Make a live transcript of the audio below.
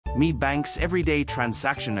Mi Bank's everyday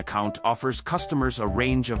transaction account offers customers a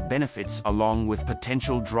range of benefits along with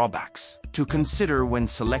potential drawbacks to consider when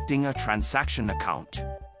selecting a transaction account.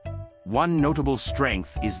 One notable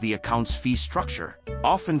strength is the account's fee structure,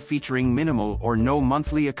 often featuring minimal or no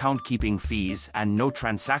monthly account keeping fees and no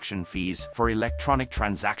transaction fees for electronic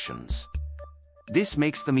transactions. This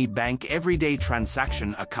makes the Mi Bank everyday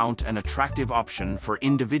transaction account an attractive option for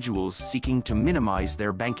individuals seeking to minimize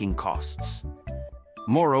their banking costs.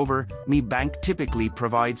 Moreover, Mi Bank typically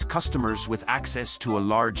provides customers with access to a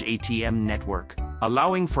large ATM network,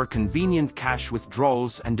 allowing for convenient cash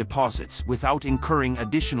withdrawals and deposits without incurring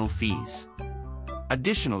additional fees.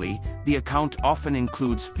 Additionally, the account often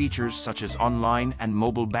includes features such as online and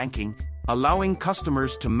mobile banking, allowing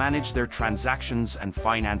customers to manage their transactions and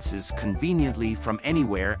finances conveniently from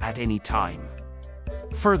anywhere at any time.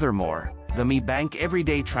 Furthermore, the Mi Bank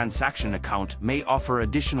Everyday Transaction Account may offer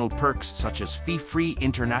additional perks such as fee-free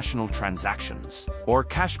international transactions or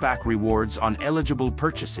cashback rewards on eligible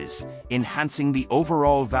purchases, enhancing the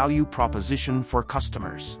overall value proposition for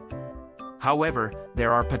customers. However,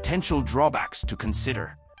 there are potential drawbacks to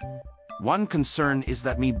consider. One concern is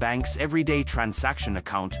that Mi Bank's Everyday Transaction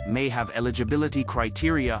Account may have eligibility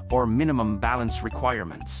criteria or minimum balance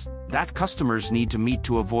requirements that customers need to meet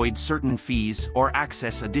to avoid certain fees or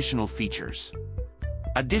access additional features.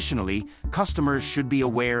 Additionally, customers should be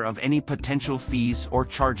aware of any potential fees or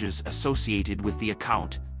charges associated with the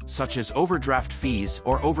account, such as overdraft fees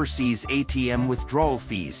or overseas ATM withdrawal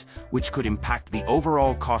fees, which could impact the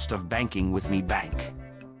overall cost of banking with Mi Bank.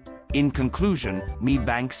 In conclusion, Mi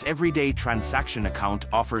Bank's Everyday Transaction Account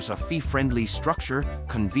offers a fee-friendly structure,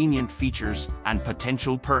 convenient features, and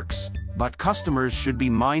potential perks, but customers should be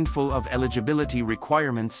mindful of eligibility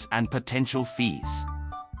requirements and potential fees.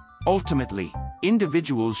 Ultimately,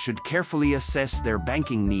 individuals should carefully assess their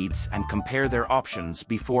banking needs and compare their options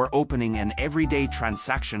before opening an everyday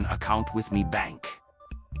transaction account with Mi Bank.